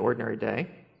 got to be an ordinary day.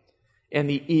 And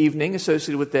the evening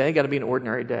associated with day, got to be an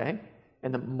ordinary day.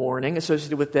 And the morning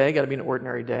associated with day, got to be an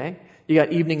ordinary day. You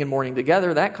got evening and morning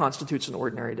together, that constitutes an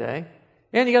ordinary day.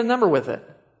 And you got a number with it.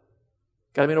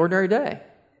 Got to be an ordinary day.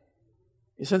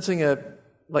 You sensing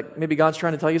like maybe God's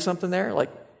trying to tell you something there? Like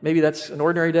maybe that's an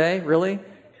ordinary day, really?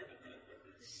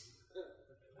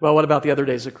 Well, what about the other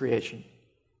days of creation?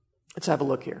 Let's have a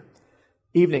look here.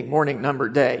 Evening, morning, number,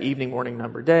 day. Evening, morning,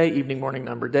 number, day. Evening, morning,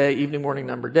 number, day. Evening, morning,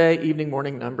 number, day. Evening,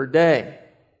 morning, number, day.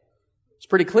 It's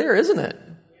pretty clear, isn't it?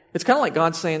 It's kind of like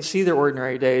God saying, see, they're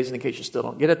ordinary days, and in case you still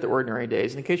don't get it, they're ordinary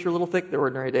days. And in case you're a little thick, they're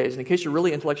ordinary days. And in case you're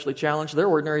really intellectually challenged, they're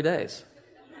ordinary days.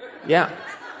 Yeah.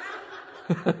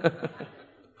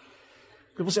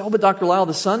 People say, oh, but Dr. Lyle,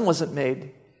 the sun wasn't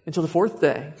made until the 4th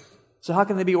day. So how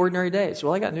can they be ordinary days?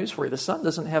 Well, I got news for you. The sun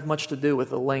doesn't have much to do with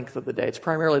the length of the day. It's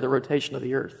primarily the rotation of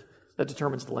the earth that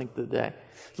determines the length of the day.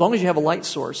 As long as you have a light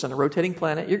source and a rotating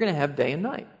planet, you're going to have day and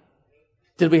night.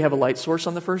 Did we have a light source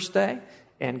on the first day?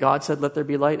 And God said, let there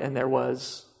be light, and there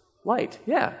was light.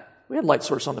 Yeah, we had light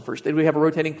source on the first day. Did we have a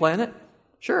rotating planet?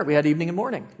 Sure, we had evening and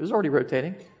morning. It was already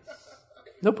rotating.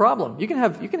 No problem. You can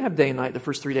have day and night the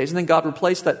first 3 days, and then God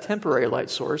replaced that temporary light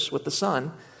source with the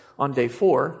sun on day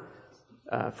 4,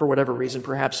 for whatever reason,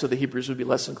 perhaps so the Hebrews would be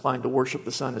less inclined to worship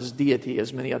the sun as deity,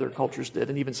 as many other cultures did,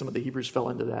 and even some of the Hebrews fell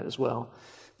into that as well.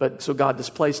 But so God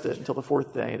displaced it until the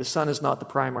 4th day. The sun is not the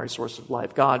primary source of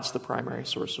life. God's the primary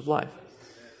source of life.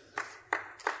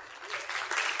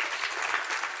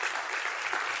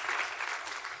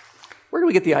 Where do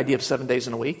we get the idea of 7 days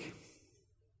in a week?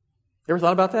 You ever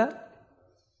thought about that?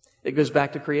 It goes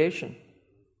back to creation.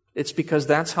 It's because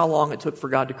that's how long it took for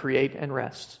God to create and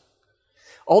rest.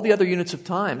 All the other units of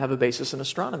time have a basis in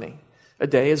astronomy. A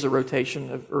day is a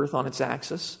rotation of Earth on its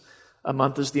axis. A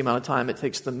month is the amount of time it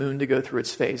takes the moon to go through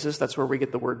its phases. That's where we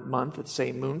get the word month. It's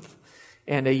a month.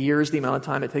 And a year is the amount of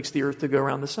time it takes the Earth to go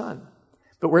around the sun.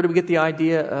 But where do we get the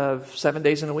idea of 7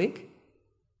 days in a week?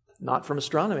 Not from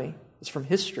astronomy. It's from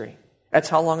history. That's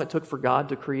how long it took for God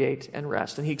to create and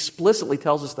rest. And he explicitly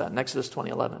tells us that in Exodus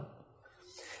 20:11.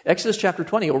 Exodus chapter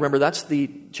 20, you'll remember that's the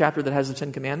chapter that has the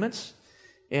 10 Commandments.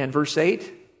 And verse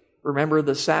 8, remember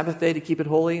the Sabbath day to keep it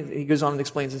holy. He goes on and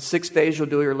explains, in 6 days you'll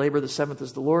do your labor, the 7th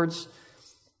is the Lord's.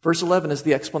 Verse 11 is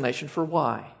the explanation for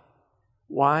why.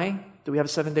 Why do we have a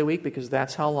 7-day week? Because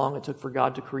that's how long it took for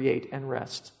God to create and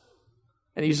rest.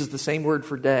 And he uses the same word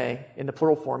for day in the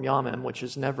plural form, yamim,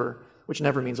 which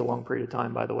never means a long period of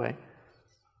time, by the way.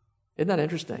 Isn't that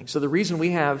interesting? So the reason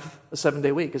we have a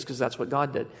 7-day week is because that's what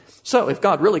God did. So if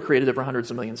God really created over hundreds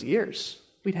of millions of years,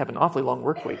 we'd have an awfully long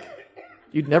work week.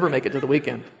 You'd never make it to the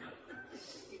weekend.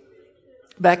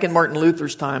 Back in Martin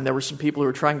Luther's time, there were some people who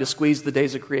were trying to squeeze the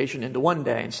days of creation into one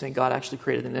day and saying God actually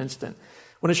created an instant.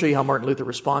 I want to show you how Martin Luther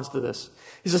responds to this.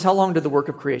 He says, how long did the work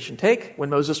of creation take? When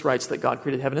Moses writes that God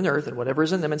created heaven and earth and whatever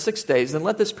is in them in 6 days, then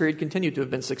let this period continue to have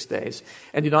been 6 days,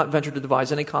 and do not venture to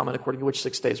devise any comment according to which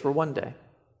 6 days were one day.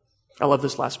 I love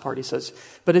this last part. He says,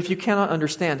 but if you cannot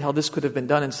understand how this could have been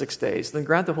done in 6 days, then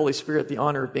grant the Holy Spirit the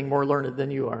honor of being more learned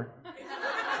than you are.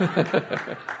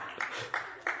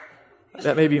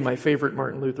 That may be my favorite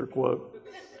Martin Luther quote.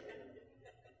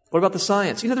 What about the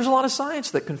science? There's a lot of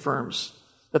science that confirms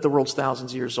that the world's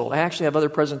thousands of years old. I actually have other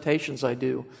presentations I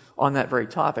do on that very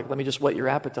topic. Let me just whet your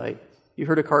appetite. You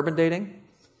heard of carbon dating?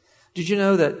 Did you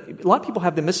know that a lot of people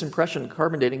have the misimpression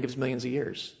carbon dating gives millions of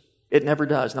years? It never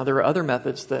does. Now, there are other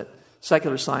methods that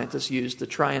secular scientists use to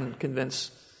try and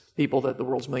convince people that the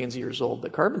world's millions of years old,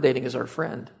 but carbon dating is our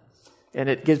friend. And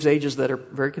it gives ages that are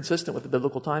very consistent with the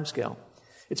biblical timescale.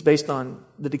 It's based on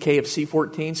the decay of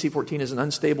C14. C14 is an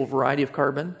unstable variety of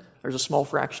carbon. There's a small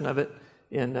fraction of it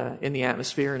in the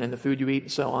atmosphere and in the food you eat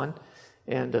and so on.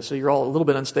 And so you're all a little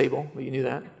bit unstable. Well, you knew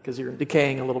that because you're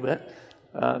decaying a little bit.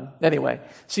 Anyway,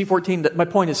 C14, my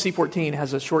point is C14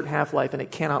 has a short half-life and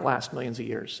it cannot last millions of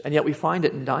years. And yet we find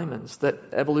it in diamonds that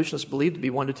evolutionists believe to be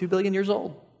 1 to 2 billion years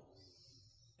old.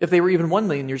 If they were even 1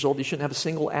 million years old, you shouldn't have a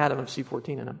single atom of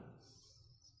C14 in them.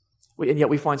 And yet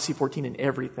we find C14 in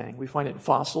everything. We find it in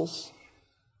fossils.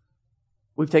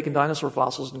 We've taken dinosaur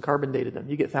fossils and carbon dated them.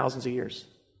 You get thousands of years.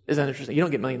 Isn't that interesting? You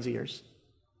don't get millions of years.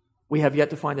 We have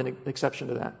yet to find an exception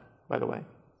to that, by the way.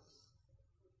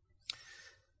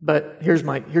 But here's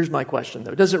my question,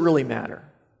 though. Does it really matter?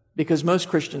 Because most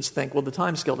Christians think, well, the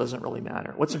time scale doesn't really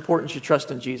matter. What's important is you trust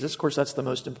in Jesus. Of course, that's the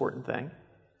most important thing.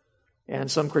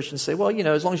 And some Christians say, well,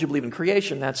 as long as you believe in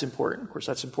creation, that's important. Of course,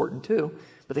 that's important too.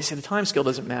 But they say the time scale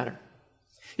doesn't matter.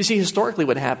 You see, historically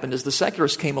what happened is the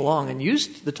secularists came along and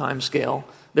used the time scale,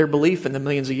 their belief in the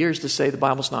millions of years, to say the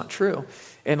Bible's not true.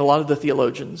 And a lot of the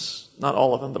theologians, not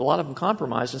all of them, but a lot of them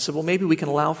compromised and said, well, maybe we can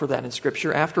allow for that in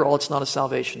Scripture. After all, it's not a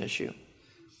salvation issue.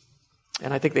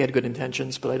 And I think they had good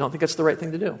intentions, but I don't think that's the right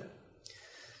thing to do.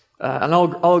 And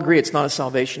I'll agree it's not a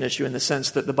salvation issue in the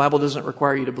sense that the Bible doesn't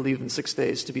require you to believe in 6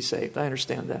 days to be saved. I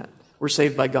understand that. We're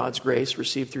saved by God's grace,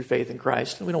 received through faith in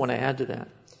Christ, and we don't want to add to that.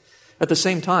 At the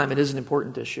same time, it is an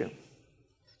important issue.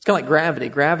 It's kind of like gravity.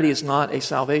 Gravity is not a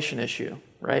salvation issue,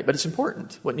 right? But it's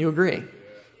important. Wouldn't you agree?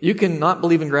 You can not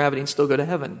believe in gravity and still go to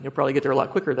heaven. You'll probably get there a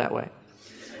lot quicker that way.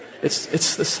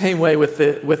 It's the same way with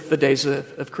the days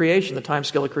of creation, the time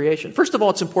scale of creation. First of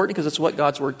all, it's important because it's what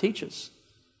God's Word teaches.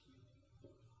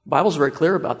 The Bible's very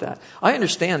clear about that. I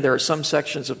understand there are some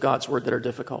sections of God's Word that are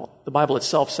difficult. The Bible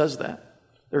itself says that.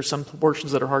 There are some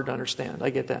portions that are hard to understand. I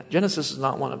get that. Genesis is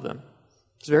not one of them.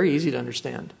 It's very easy to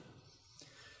understand.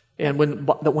 And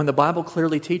when the Bible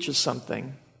clearly teaches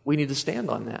something, we need to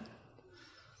stand on that.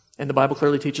 And the Bible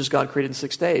clearly teaches God created in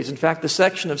 6 days. In fact, the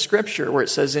section of Scripture where it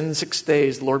says, in 6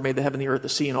 days the Lord made the heaven, the earth, the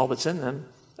sea, and all that's in them,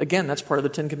 again, that's part of the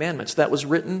 10 Commandments. That was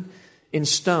written in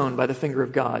stone by the finger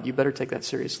of God. You better take that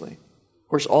seriously. Of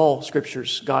course, all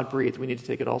Scripture's God-breathed. We need to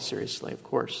take it all seriously, of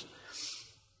course.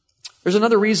 There's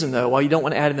another reason, though, why you don't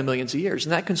want to add in the millions of years,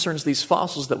 and that concerns these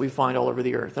fossils that we find all over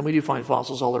the earth. And we do find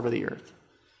fossils all over the earth.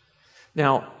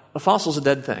 Now, a fossil is a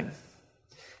dead thing.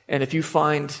 And if you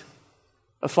find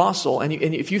a fossil, and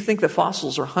if you think that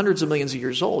fossils are hundreds of millions of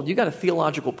years old, you got a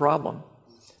theological problem.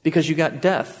 Because you got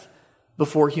death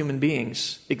before human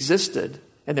beings existed,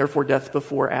 and therefore death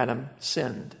before Adam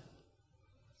sinned.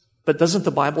 But doesn't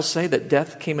the Bible say that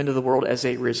death came into the world as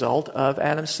a result of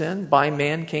Adam's sin? By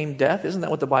man came death. Isn't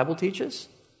that what the Bible teaches?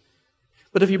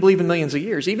 But if you believe in millions of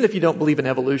years, even if you don't believe in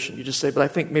evolution, you just say, but I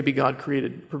think maybe God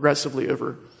created progressively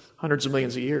over hundreds of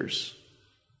millions of years,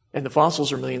 and the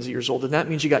fossils are millions of years old, then that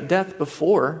means you got death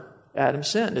before Adam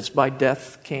sinned. It's by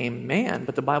death came man,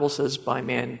 but the Bible says by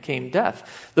man came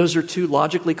death. Those are two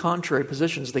logically contrary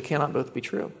positions. They cannot both be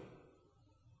true.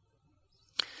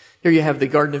 Here you have the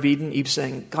Garden of Eden, Eve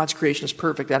saying, God's creation is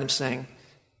perfect. Adam saying,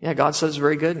 yeah, God says it's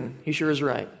very good, and he sure is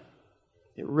right.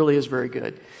 It really is very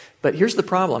good. But here's the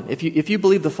problem. If you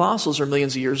believe the fossils are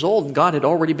millions of years old, and God had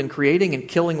already been creating and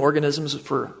killing organisms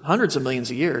for hundreds of millions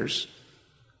of years,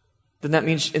 then that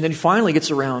means, and then he finally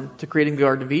gets around to creating the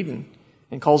Garden of Eden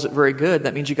and calls it very good.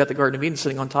 That means you got the Garden of Eden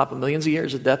sitting on top of millions of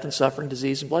years of death and suffering,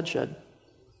 disease and bloodshed.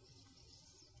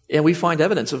 And we find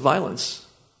evidence of violence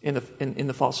in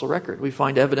the fossil record. We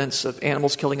find evidence of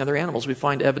animals killing other animals. We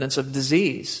find evidence of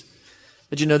disease.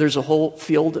 Did you know there's a whole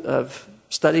field of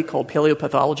study called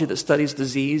paleopathology that studies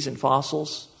disease in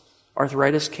fossils,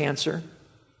 arthritis, cancer?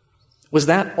 Was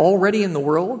that already in the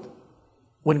world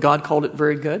when God called it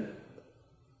very good?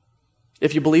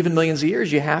 If you believe in millions of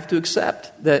years, you have to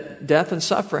accept that death and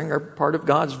suffering are part of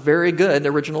God's very good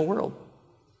original world.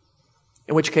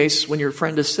 In which case, when your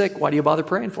friend is sick, why do you bother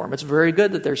praying for them? It's very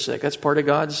good that they're sick. That's part of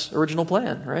God's original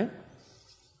plan, right?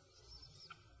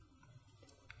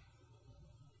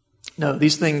 No,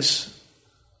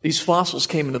 these fossils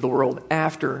came into the world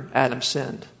after Adam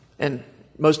sinned. And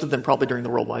most of them probably during the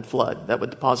worldwide flood. That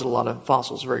would deposit a lot of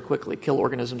fossils very quickly, kill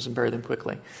organisms and bury them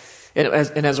quickly. And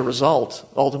as a result,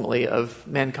 ultimately, of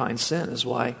mankind's sin is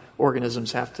why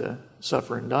organisms have to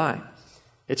suffer and die.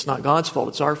 It's not God's fault,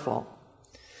 it's our fault.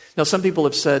 Now, some people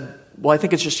have said, well, I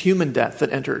think it's just human death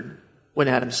that entered when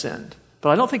Adam sinned.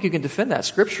 But I don't think you can defend that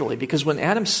scripturally, because when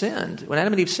Adam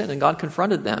and Eve sinned and God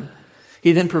confronted them,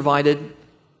 he then provided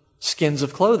skins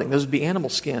of clothing. Those would be animal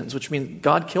skins, which means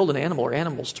God killed an animal or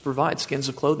animals to provide skins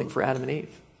of clothing for Adam and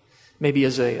Eve, maybe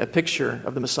as a picture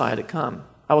of the Messiah to come.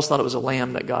 I always thought it was a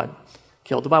lamb that God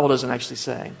killed. The Bible doesn't actually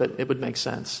say, but it would make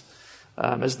sense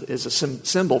as a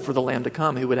symbol for the lamb to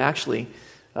come who would actually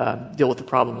deal with the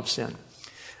problem of sin.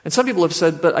 And some people have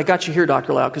said, but I got you here,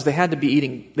 Dr. Lau, because they had to be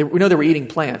eating, we know they were eating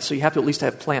plants, so you have to at least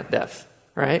have plant death,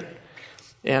 right?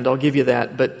 And I'll give you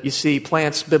that. But you see,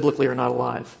 plants biblically are not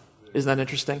alive. Isn't that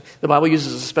interesting? The Bible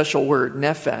uses a special word,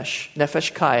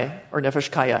 nefesh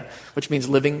kaya, which means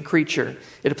living creature.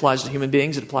 It applies to human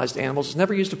beings, it applies to animals. It's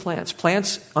never used to plants.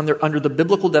 Plants, under the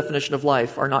biblical definition of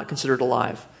life, are not considered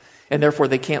alive. And therefore,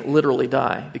 they can't literally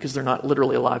die, because they're not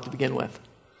literally alive to begin with.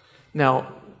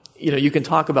 Now, you can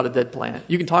talk about a dead plant.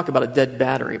 You can talk about a dead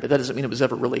battery, but that doesn't mean it was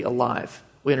ever really alive.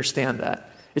 We understand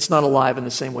that. It's not alive in the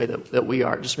same way that we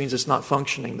are. It just means it's not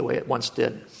functioning the way it once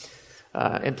did.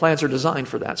 And plants are designed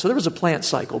for that. So there was a plant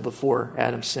cycle before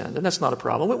Adam sinned, and that's not a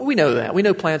problem. We know that. We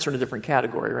know plants are in a different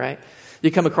category, right?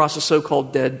 You come across a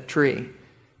so-called dead tree.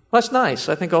 Well, that's nice.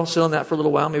 I think I'll sit on that for a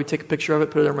little while, maybe take a picture of it,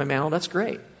 put it in my mantle. That's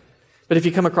great. But if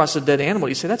you come across a dead animal,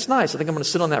 you say, that's nice. I think I'm going to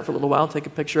sit on that for a little while, take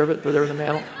a picture of it, put it in the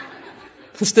mantle.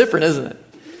 It's different, isn't it?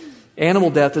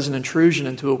 Animal death is an intrusion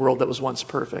into a world that was once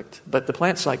perfect. But the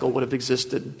plant cycle would have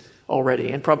existed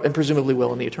already, and presumably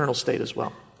will in the eternal state as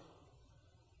well.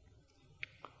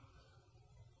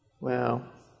 Well,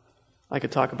 I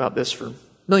could talk about this for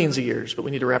millions of years, but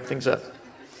we need to wrap things up.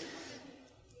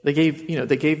 They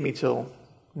gave me till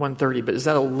 1:30, but is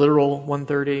that a literal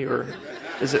 1:30 or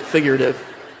is it figurative?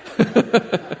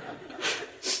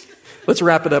 Let's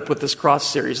wrap it up with this cross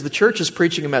series. The church is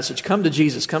preaching a message. Come to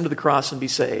Jesus, come to the cross and be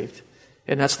saved.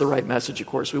 And that's the right message, of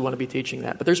course. We want to be teaching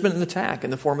that. But there's been an attack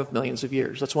in the form of millions of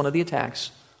years. That's one of the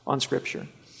attacks on Scripture.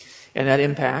 And that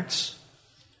impacts.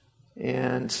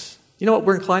 And you know what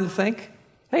we're inclined to think?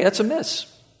 Hey, that's a miss.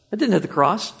 That didn't hit the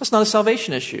cross. That's not a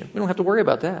salvation issue. We don't have to worry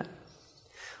about that.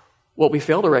 What we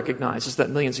fail to recognize is that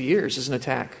millions of years is an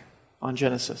attack on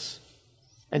Genesis.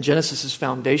 And Genesis is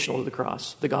foundational to the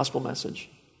cross, the gospel message.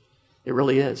 It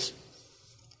really is.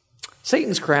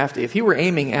 Satan's crafty. If he were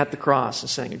aiming at the cross and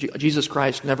saying, Jesus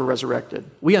Christ never resurrected,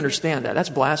 we understand that. That's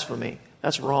blasphemy.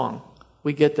 That's wrong.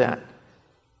 We get that.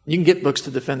 You can get books to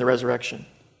defend the resurrection.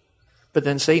 But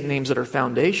then Satan aims at our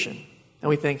foundation, and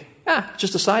we think,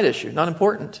 just a side issue, not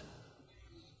important.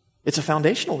 It's a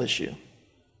foundational issue.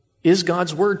 Is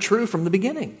God's word true from the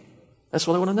beginning? That's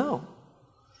what I want to know.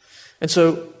 And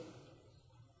so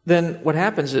then what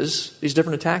happens is these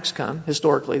different attacks come.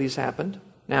 Historically, these happened.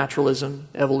 Naturalism,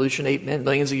 evolution, 8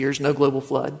 millions of years, no global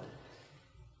flood.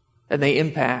 And they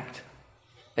impact.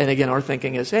 And again, our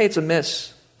thinking is, hey, it's a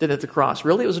miss. Didn't hit the cross.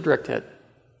 Really, it was a direct hit.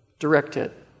 Direct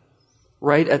hit.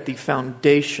 Right at the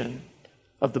foundation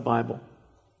of the Bible.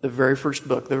 The very first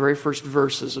book, the very first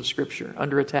verses of Scripture,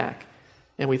 under attack.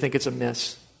 And we think it's a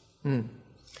miss. And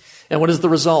what is the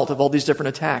result of all these different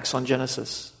attacks on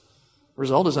Genesis? The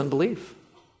result is unbelief.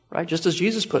 Right? Just as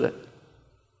Jesus put it.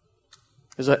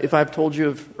 Because if I've told you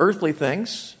of earthly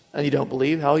things and you don't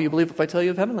believe, how will you believe if I tell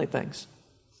you of heavenly things?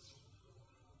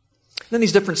 Then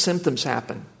these different symptoms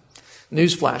happen.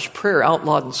 Newsflash, prayer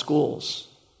outlawed in schools.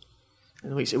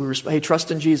 And we say, hey,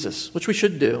 trust in Jesus, which we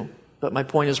should do. But my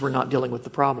point is we're not dealing with the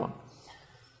problem.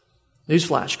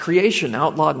 Newsflash, creation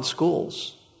outlawed in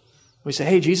schools. We say,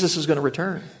 hey, Jesus is going to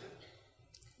return.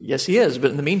 Yes, he is.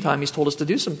 But in the meantime, he's told us to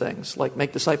do some things, like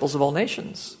make disciples of all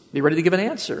nations, be ready to give an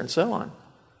answer, and so on.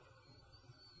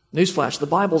 Newsflash, the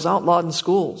Bible's outlawed in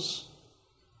schools.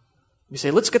 We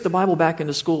say, let's get the Bible back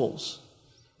into schools.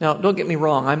 Now, don't get me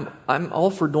wrong. I'm all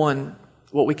for doing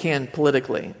what we can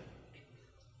politically.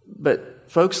 But,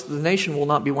 folks, the nation will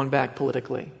not be won back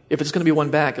politically. If it's going to be won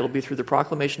back, it'll be through the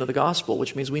proclamation of the gospel,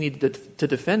 which means we need to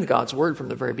defend God's word from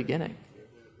the very beginning.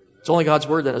 It's only God's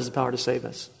word that has the power to save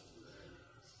us.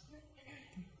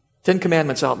 10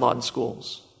 Commandments outlawed in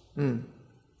schools. Well,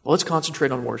 let's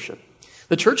concentrate on worship.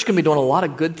 The church can be doing a lot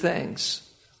of good things,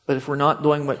 but if we're not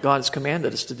doing what God has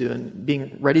commanded us to do and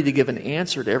being ready to give an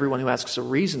answer to everyone who asks a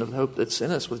reason of the hope that's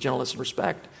in us with gentleness and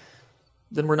respect,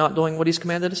 then we're not doing what he's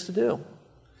commanded us to do.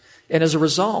 And as a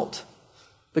result,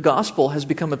 the gospel has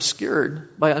become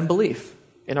obscured by unbelief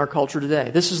in our culture today.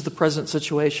 This is the present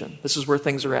situation. This is where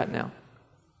things are at now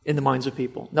in the minds of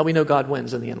people. Now, we know God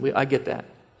wins in the end. I get that.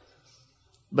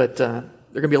 But there are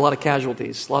going to be a lot of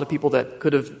casualties, a lot of people that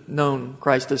could have known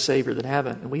Christ as Savior that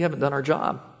haven't. And we haven't done our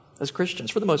job as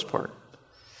Christians for the most part.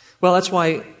 Well, that's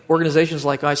why organizations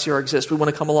like ICR exist. We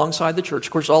want to come alongside the church.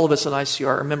 Of course, all of us at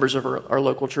ICR are members of our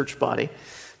local church body.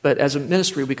 But as a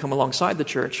ministry, we come alongside the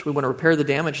church. We want to repair the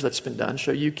damage that's been done,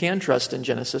 show you can trust in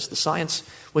Genesis. The science,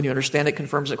 when you understand it,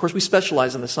 confirms it. Of course, we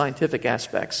specialize in the scientific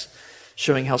aspects,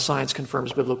 showing how science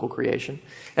confirms biblical creation.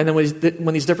 And then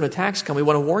when these different attacks come, we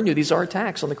want to warn you, these are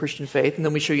attacks on the Christian faith, and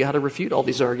then we show you how to refute all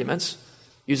these arguments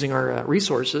using our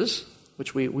resources,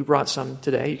 which we brought some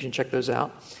today. You can check those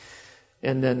out.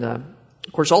 And then,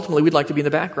 of course, ultimately, we'd like to be in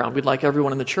the background. We'd like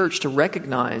everyone in the church to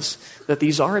recognize that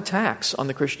these are attacks on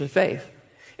the Christian faith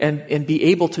and be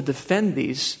able to defend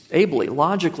these ably,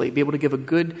 logically, be able to give a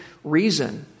good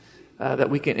reason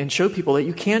that we can, and show people that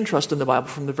you can trust in the Bible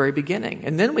from the very beginning.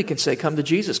 And then we can say, come to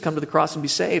Jesus, come to the cross and be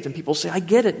saved. And people say, I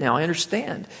get it now, I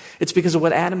understand. It's because of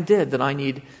what Adam did that I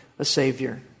need a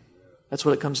Savior. That's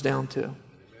what it comes down to.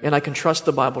 And I can trust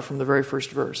the Bible from the very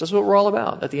first verse. That's what we're all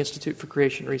about at the Institute for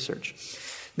Creation Research.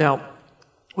 Now,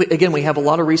 we have a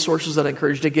lot of resources that I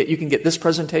encourage you to get. You can get this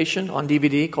presentation on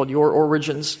DVD called Your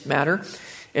Origins Matter.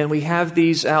 And we have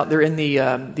these out there in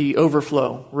the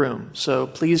overflow room. So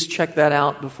please check that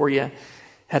out before you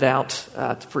head out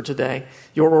for today.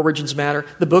 Your Origins Matter.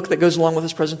 The book that goes along with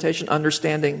this presentation,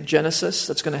 Understanding Genesis,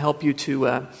 that's going to help you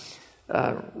to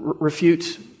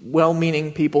refute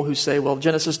well-meaning people who say, well,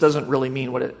 Genesis doesn't really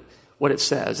mean what it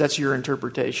says. That's your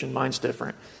interpretation. Mine's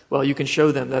different. Well, you can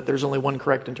show them that there's only one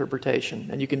correct interpretation,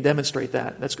 and you can demonstrate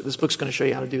that. This book's going to show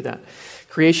you how to do that.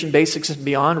 Creation Basics and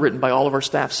Beyond, written by all of our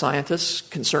staff scientists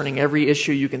concerning every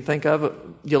issue you can think of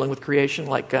dealing with creation,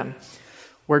 like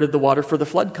where did the water for the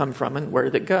flood come from and where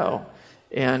did it go?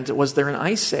 And was there an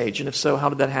ice age? And if so, how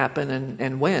did that happen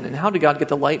and when? And how did God get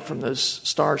the light from those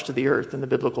stars to the earth in the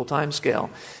biblical time scale?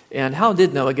 And how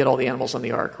did Noah get all the animals on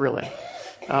the ark, really?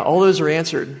 All those are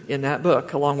answered in that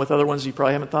book, along with other ones you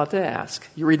probably haven't thought to ask.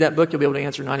 You read that book, you'll be able to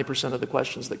answer 90% of the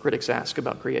questions that critics ask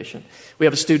about creation. We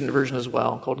have a student version as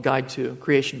well called Guide to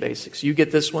Creation Basics. You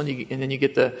get this one, and then you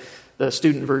get the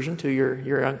student version to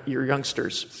your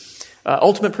youngsters.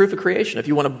 Ultimate Proof of Creation. If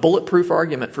you want a bulletproof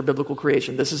argument for biblical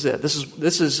creation, this is it.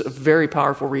 This is a very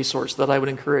powerful resource that I would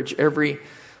encourage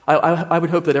I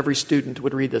would hope that every student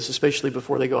would read this, especially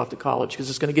before they go off to college, because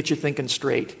it's going to get you thinking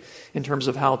straight in terms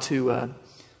of how to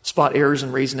spot errors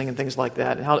in reasoning and things like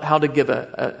that, and how to give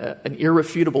an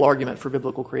irrefutable argument for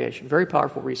biblical creation. Very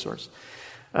powerful resource.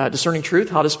 Discerning Truth,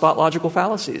 how to spot logical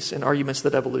fallacies in arguments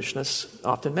that evolutionists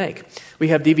often make. We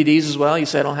have DVDs as well. You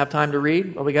say, I don't have time to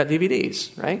read. Well, we got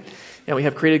DVDs, right? And we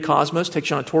have Created Cosmos, takes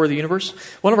you on a tour of the universe.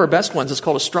 One of our best ones is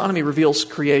called Astronomy Reveals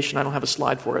Creation. I don't have a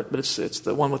slide for it, but it's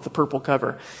the one with the purple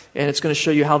cover. And it's going to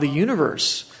show you how the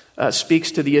universe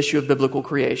speaks to the issue of biblical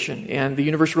creation. And the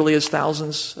universe really is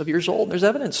thousands of years old. There's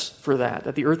evidence for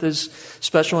that the earth is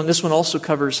special. And this one also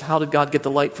covers how did God get the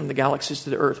light from the galaxies to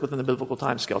the earth within the biblical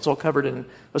timescale. It's all covered in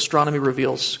Astronomy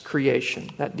Reveals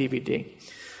Creation, that DVD.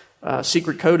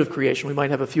 Secret Code of Creation. We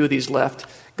might have a few of these left.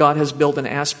 God has built an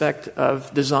aspect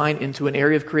of design into an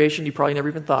area of creation you probably never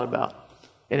even thought about.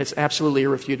 And it's absolutely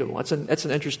irrefutable. It's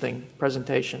an interesting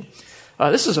presentation.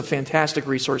 This is a fantastic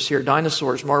resource here,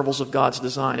 Dinosaurs, Marvels of God's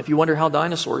Design. If you wonder how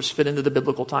dinosaurs fit into the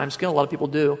biblical timescale, a lot of people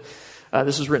do.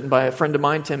 This is written by a friend of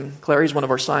mine, Tim Clary. He's one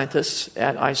of our scientists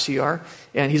at ICR,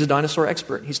 and he's a dinosaur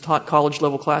expert. He's taught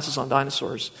college-level classes on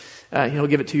dinosaurs. He'll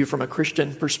give it to you from a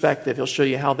Christian perspective. He'll show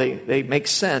you how they make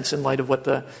sense in light of what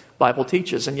the Bible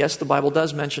teaches. And yes, the Bible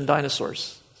does mention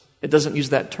dinosaurs. It doesn't use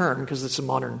that term because it's a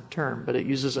modern term, but it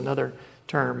uses another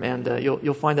term, and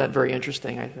you'll find that very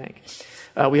interesting, I think.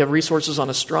 We have resources on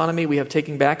astronomy. We have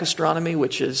Taking Back Astronomy,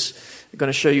 which is going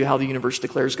to show you how the universe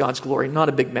declares God's glory, not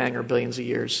a big bang or billions of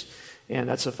years. And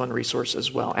that's a fun resource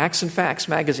as well. Acts and Facts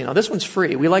magazine. Now, this one's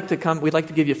free. We'd like to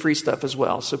give you free stuff as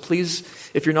well. So please,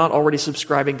 if you're not already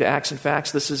subscribing to Acts and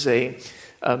Facts, this is a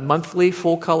monthly,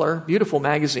 full-color, beautiful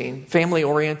magazine,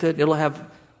 family-oriented. It'll have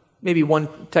maybe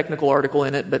one technical article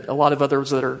in it, but a lot of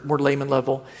others that are more layman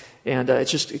level. And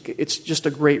it's just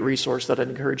a great resource that I'd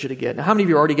encourage you to get. Now, how many of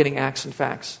you are already getting Acts and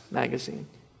Facts magazine?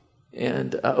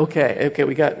 And okay,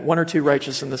 we got one or two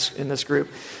righteous in this group.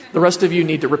 The rest of you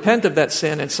need to repent of that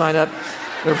sin and sign up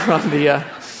over on the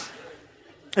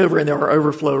over in our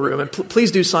overflow room. And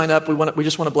please do sign up. We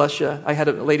just want to bless you. I had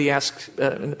a lady ask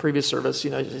in the previous service. She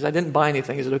said, I didn't buy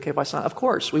anything. Is it okay if I sign up? Of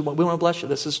course, we want to bless you.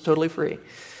 This is totally free,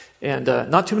 and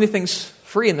not too many things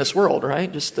free in this world, right?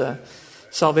 Just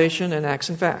salvation and Acts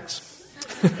and Facts.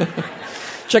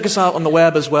 Check us out on the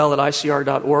web as well at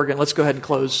icr.org, and let's go ahead and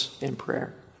close in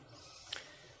prayer.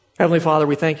 Heavenly Father,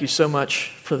 we thank you so much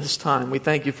for this time. We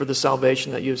thank you for the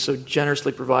salvation that you have so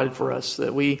generously provided for us,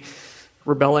 that we,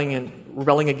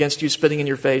 rebelling against you, spitting in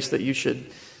your face, that you should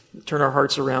turn our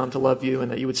hearts around to love you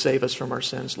and that you would save us from our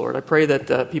sins, Lord. I pray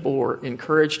that people were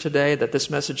encouraged today, that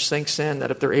this message sinks in, that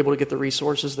if they're able to get the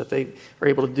resources, that they are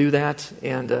able to do that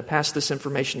and pass this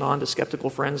information on to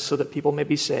skeptical friends so that people may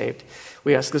be saved.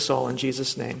 We ask this all in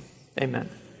Jesus' name. Amen.